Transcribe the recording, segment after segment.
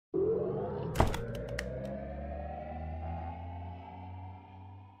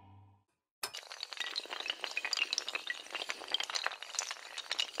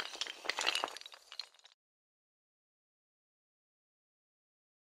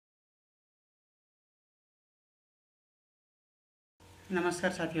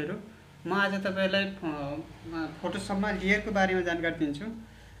नमस्कार साथीहरू, म आज तपाईलाई फोटोसपमा लेयरको बारेमा जानकारी दिन्छु।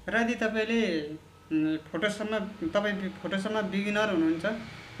 र यदि तपाईले फोटोसपमा बिगिनर हुनुहुन्छ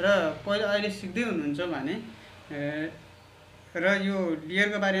र अहिले सिक्दै हुनुहुन्छ भने र यो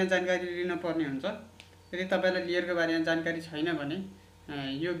लेयरको बारेमा जानकारी लिन पर्ने हुन्छ। यदि तपाईलाई लेयरको बारेमा जानकारी छैन भने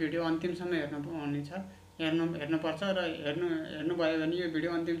यो भिडियो अन्तिमसम्म हेर्नुपर्छ र हेर्नुभयो भने यो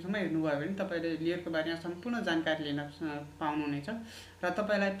भिडियो अन्तिमसम्म हेर्नुभयो भने तपाईले लेयरको बारेमा सम्पूर्ण जानकारी लिन पाउनुहुनेछ र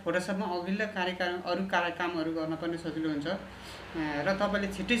तपाईलाई फोटोसपमा अघिल्लो अरू कामहरू गर्न पनि सजिलो हुन्छ र तपाईले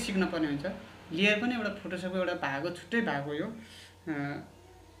छिट्टै सिक्न पर्ने हुन्छ। लेयर पनि एउटा फोटोसपको एउटा भाग हो, छुट्टै भाग हो यो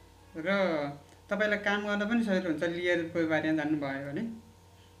र तपाईलाई काम गर्न पनि सजिलो हुन्छ लेयरको बारेमा जान्नुभयो भने।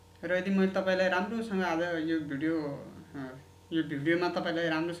 र यदि मैले तपाईलाई राम्रोसँग आज यो भिडियोमा तपाईलाई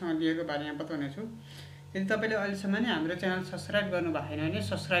राम्रोसँग लेयरको बारेमा बताउने छु। यदि तपाईले अहिलेसम्म नै हाम्रो च्यानल सब्स्क्राइब गर्नु भएन भने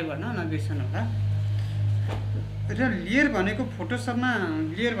सब्स्क्राइब गर्न नबिर्सनु होला। र लेयर भनेको फोटोसपमा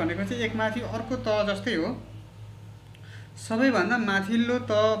लेयर भनेको चाहिँ एक माथि अर्को तह जस्तै हो। सबैभन्दा माथिल्लो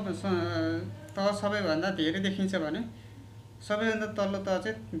तह सबैभन्दा धेरै देखिन्छ भने सबैभन्दा तल्लो तह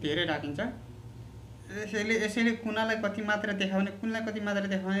चाहिँ धेरै राखिन्छ। यसैले कुनालाई कति मात्रा देखाउने, कुनलाई कति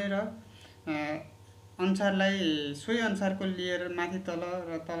मात्रा देखाउने र अनुसारलाई सोही अनुसारको लेयर माथि तल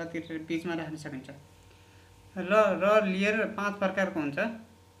र तलतिर बीचमा राख्न सकिन्छ। र लेयर 5 प्रकारको हुन्छ।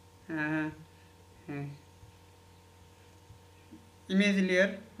 इमेज लेयर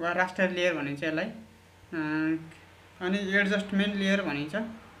वा रास्टर लेयर भनिन्छ यसलाई, अनि एडजस्टमेन्ट लेयर भनिन्छ,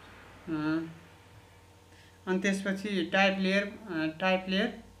 अनि त्यसपछि टाइप लेयर,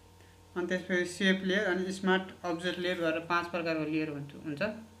 अनि त्यसपछि सेप लेयर अनि स्मार्ट अब्जेक्ट लेयर गरेर 5 प्रकारको लेयर हुन्छ।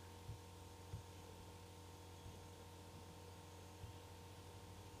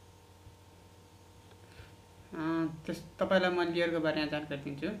 तपाईलाई म लेयरको बारेमा जानकारी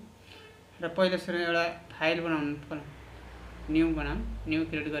दिन्छु। र पहिलो सुरु एउटा फाइल बनाउनु पर्छ, न्यू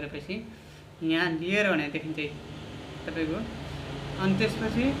क्रिएट गरेपछि यहाँ लेयर भनेर देखिन्छ तपाईको। अनि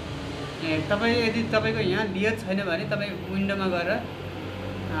त्यसपछि यदि तपाईको यहाँ लेयर छैन भने तपाई विन्डोमा गएर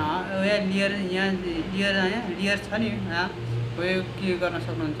यहाँ लेयर छ नि, हो यो क्लिक गर्न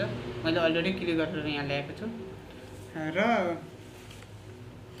सक्नुहुन्छ। मैले अलरेडी क्लिक गरेर यहाँ ल्याएको छु। र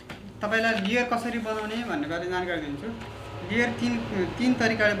तपाईलाई लेयर कसरी बनाउने भन्ने बारे जानकारी दिन्छु। लेयर तीन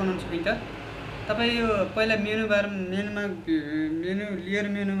तरिकाले बनाउन सकिन्छ। तपाई यो पहिला लेयर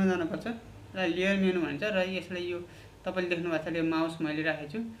मेनुमा जानुपर्छ र लेयर मेनु भन्छ। र यसलाई यो तपाईले देख्नु भएको छ, यो माउस मैले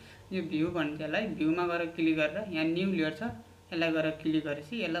राखेको छु, यो भ्यू भन्छ यसलाई। भ्यूमा गएर क्लिक गरेर यहाँ न्यू लेयर छ, यसलाई गएर क्लिक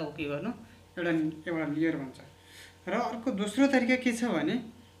गरेपछि यसलाई ओके गर्नु, एउटा लेयर भन्छ। र अर्को दोस्रो तरिका के छ भने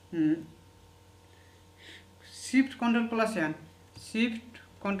शिफ्ट कन्ट्रोल प्लस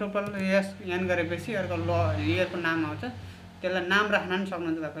एन गरेपछि अर्को लेयरको नाम आउँछ। त्यसलाई नाम राख्न पनि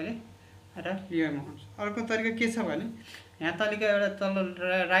सक्नुहुन्छ तपाईले र लेयरमा आउँछ। अर्को तरिका के छ भने यहाँ तलिका एउटा तल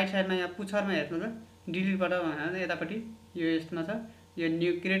राइट साइडमा यहाँ पुच्छरमा हेर्नु त, डिलिटबाट यतापट्टि यो यसमा छ, यो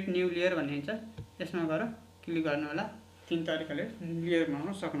क्रिएट न्यू लेयर भन्ने हुन्छ। यसमा गएर क्लिक गर्नु होला। 3 तरिकाले लेयर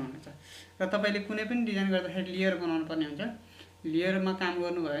बनाउन सक्नुहुनेछ। र तपाईले कुनै पनि डिजाइन गर्दाखेरि लेयर बनाउनु पर्ने हुन्छ। लेयरमा काम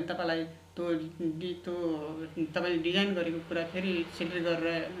गर्नुभयो भने तपाईलाई तपाईले डिजाइन गरेको कुरा फेरि सिलेक्ट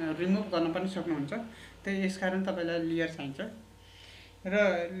गरेर रिमुभ गर्न पनि सक्नुहुन्छ। यसकारण तपाईलाई लेयर चाहिन्छ। र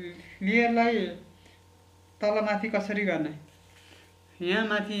लेयरलाई तलमाथि कसरी गर्ने, यहाँ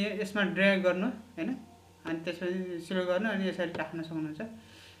माथि यसमा ड्र्याग गर्नु हैन, अनि त्यसपछि सिलेक्ट गर्नु अनि यसरी राख्न सक्नुहुन्छ।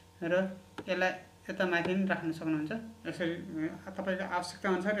 र यसलाई यता माथि पनि राख्न सक्नुहुन्छ। यसरी तपाईको आवश्यकता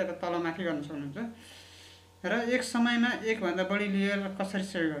अनुसार यता तलमाथि गर्न सक्नुहुन्छ। र एक समयमा एक भन्दा बढी लेयर कसरी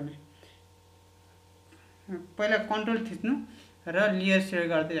सेलेक्ट गर्ने, पहिला कन्ट्रोल थिच्नु र लेयर सेलेक्ट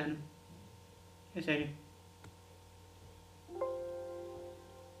गर्दै जानु। यसरी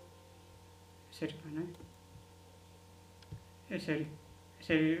सेलेक्ट गर्नुभयो।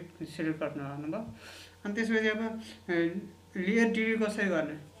 अनि त्यसपछि अब लेयर डिलिट कसरी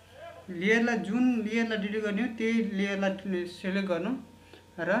गर्ने, जुन लेयरलाई डिलिट गर्ने हो त्यही लेयरलाई सेलेक्ट गर्नु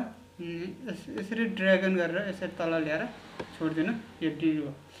र यसरी ड्र्याग गरेर यसरी तल ल्याएर छोडिदिनु, यो डिलिट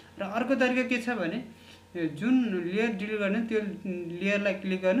भयो। र अर्को तरिका के छ भने जुन लेयर डिलिट गर्ने त्यो लेयरलाई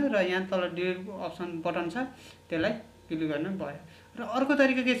क्लिक गर्नु र यहाँ तल डिलिटको अप्सन बटन छ, त्यसलाई क्लिक गर्नु भयो। र अर्को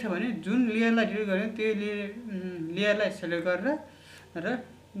तरिका के छ भने जुन लेयरलाई डिलिट गर्ने त्यो लेयरलाई सेलेक्ट गरेर र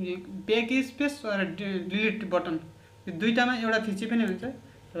ब्याक स्पेस र डिलिट बटन यो दुईटामा एउटा थिचे पनि हुन्छ,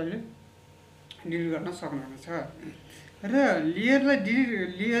 तपाईले डिलिट गर्न सक्नुहुनेछ। र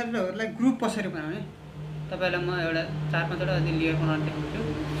लेयरहरूलाई ग्रुप कसरी बनाउने, तपाईलाई म एउटा 4-5 वटा लेयर बनाउन देखाउँछु।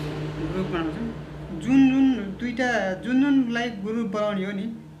 ग्रुप बनाउँछु। जुनलाई ग्रुप बनाउने हो नि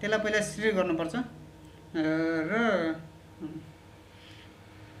त्यसलाई पहिला सिलेक्ट गर्नुपर्छ र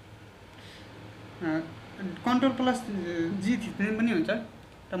कन्ट्रोल प्लस जी थिच्ने पनि हुन्छ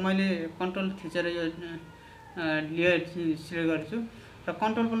र मैले कन्ट्रोल थिचेर यो लेयर सिलेक्ट गरेछु र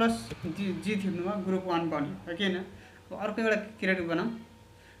कन्ट्रोल प्लस जी थिच्नुमा ग्रुप 1 बन्यो हो कि हैन। अर्को एउटा क्रिएट बनाऊँ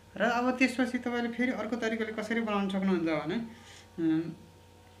र अब त्यसपछि तपाईले फेरि अर्को तरिकाले कसरी बनाउन सक्नुहुन्छ भने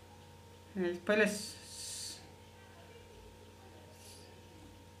पहिला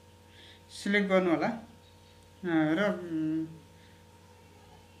सिलेक्ट गर्नु होला र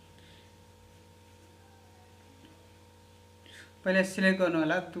पहिला सिलेक्ट गर्नु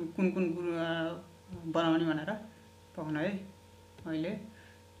होला कुन कुन बनाउने भनेर पाउन है। अहिले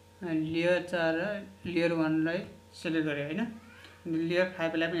लेयर 4 र लेयर 1 लाई सिलेक्ट गरे हैन, लेयर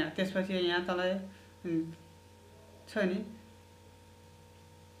 5 लाई पनि। त्यसपछि यहाँ तल छ नि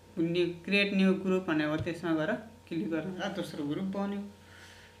क्रिएट न्यू ग्रुप भन्ने हो, त्यसमा गएर क्लिक गर्नु होला, दोस्रो ग्रुप बन्यो।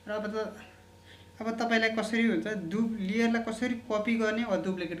 र अब तपाईलाई कसरी हुन्छ लेयरलाई कसरी कपी गर्ने वा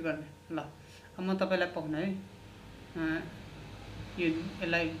डुप्लिकेट गर्ने। ल अब म तपाईलाई पाउन है यो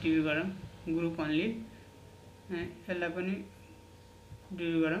यसलाई डिलिट गरौँ, ग्रुप ओन्ली यसलाई पनि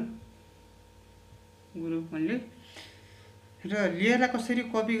डिलिट गरौँ, ग्रुप ओन्ली। र लेयरलाई कसरी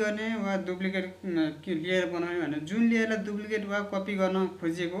कपी गर्ने वा डुप्लिकेट लेयर बनाउने भने जुन लेयरलाई डुप्लिकेट वा कपी गर्न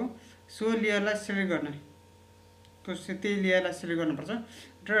खोजेको सो लेयरलाई सिलेक्ट गर्ने, त्यही लेयरलाई सिलेक्ट गर्नुपर्छ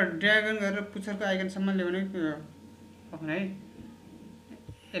र ड्र्यागन गरेर पुच्छरको आइकनसम्म ल्याउने पाउन है।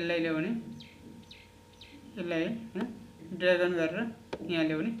 यसलाई ल्याउने, यसलाई ड्र्यागन गरेर यहाँ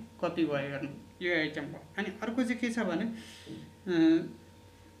ल्याउने, कपी भयो गर्नु, यो आइटम भयो। अनि अर्को चाहिँ के छ भने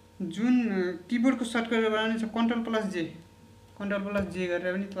जुन किबोर्डको सर्टकट बनाउने छ कन्ट्रोल प्लस जे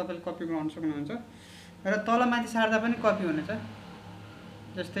गरेर पनि तपाईले कपी गर्न सक्नुहुन्छ र तल माथि सार्दा पनि कपी हुनेछ।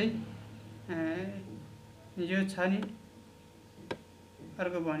 जस्तै यो छ नि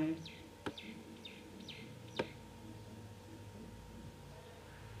अर्को भने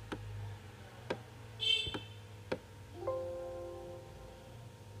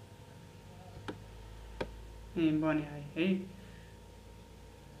बने है।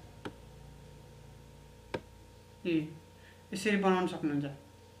 यसरी बनाउन सक्नुहुन्छ।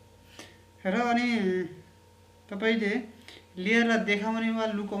 र अनि तपाईले लेयरलाई देखाउने वा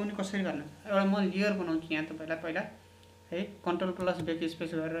लुकाउने कसरी गर्ने, एउटा म लेयर बनाउँछु यहाँ तपाईलाई पहिला है। कन्ट्रोल प्लस ब्याक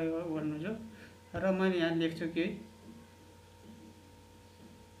स्पेस गरेर गर्नुहुन्छ र मैले यहाँ लेख्छु कि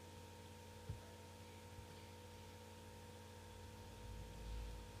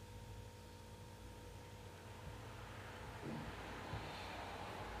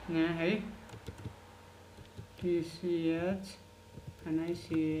यहाँ है TCH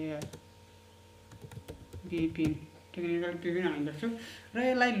NICAR VPN technical VPN हाल्न सक्छु र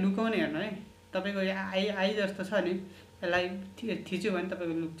यसलाई लुकाउने हेर्नु है। तपाईको यो आई जस्तो छ नि, यसलाई थिच्यो भने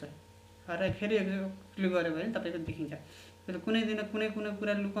तपाईको लुक्छ र फेरि क्लिक गर्यो भने तपाईको देखिन्छ। कुनै दिन कुनै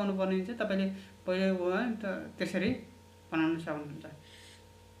कुरा लुकाउनु पर्ने हुन्छ, तपाईले पहिले त्यसरी बनाउन सक्नुहुन्छ।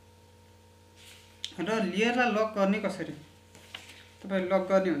 र लेयरलाई लक गर्ने कसरी, तपाईले लक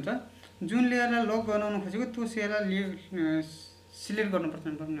गर्ने हुन्छ। जुन लेयरलाई लक बनाउन खोजेको त्यो लेयरलाई सिलेक्ट गर्नुपर्छ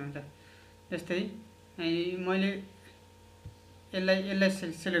हुन्छ। जस्तै मैले यसलाई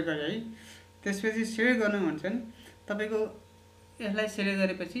सिलेक्ट गरेँ है। त्यसपछि सेलेक्ट गर्नु भन्छ नि तपाईको यसलाई सिलेक्ट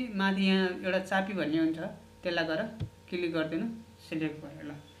गरेपछि माथि यहाँ एउटा चापी भन्ने हुन्छ, त्यसलाई गएर क्लिक गर्दिनु, सिलेक्ट भयो।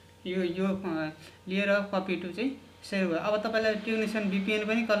 ल यो लेयर अफ कपी टु चाहिँ सेभ भयो। अब तपाईलाई टेक्निसियन VPN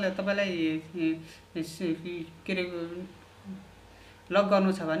पनि तपाईलाई के रे लक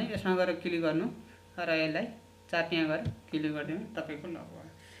गर्नु छ भने यसमा गएर क्लिक गर्नु र यसलाई चाप यहाँ गएर क्लिक गरिदिनु, तपाईको लक भयो।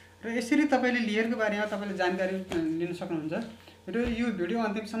 र यसरी तपाईले लेयरको बारेमा तपाईले जानकारी लिन सक्नुहुन्छ। र यो भिडियो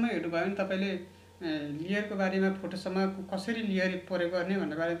अन्तिमसम्म हेर्नुभयो भने तपाईले लेयरको बारेमा फोटोसपमा कसरी लेयर प्रयोग गर्ने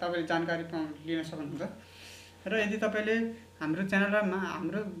भन्ने बारेमा तपाईले जानकारी लिन सक्नुहुन्छ। र यदि तपाईले हाम्रो च्यानलमा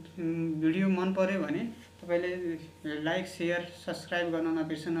हाम्रो भिडियो मन पर्यो भने तपाईले लाइक शेयर सब्स्क्राइब गर्न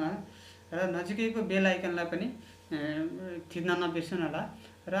नबिर्सनु होला र नजिकैको बेल आइकनलाई पनि थिच्न नबिर्सनु होला।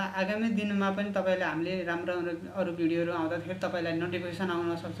 र आगामी दिनमा पनि तपाईले हामीले राम्रो अरु भिडियोहरु आउँदाखेरि तपाईलाई नोटिफिकेसन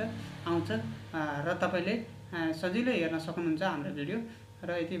आउँछ र तपाईले सजिलै हेर्न सक्नुहुन्छ हाम्रो भिडियो। र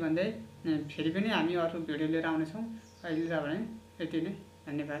यति भन्दै फेरि पनि हामी अरु भिडियो लिएर आउने छौं। अहिले भने यति नै,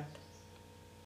 धन्यवाद।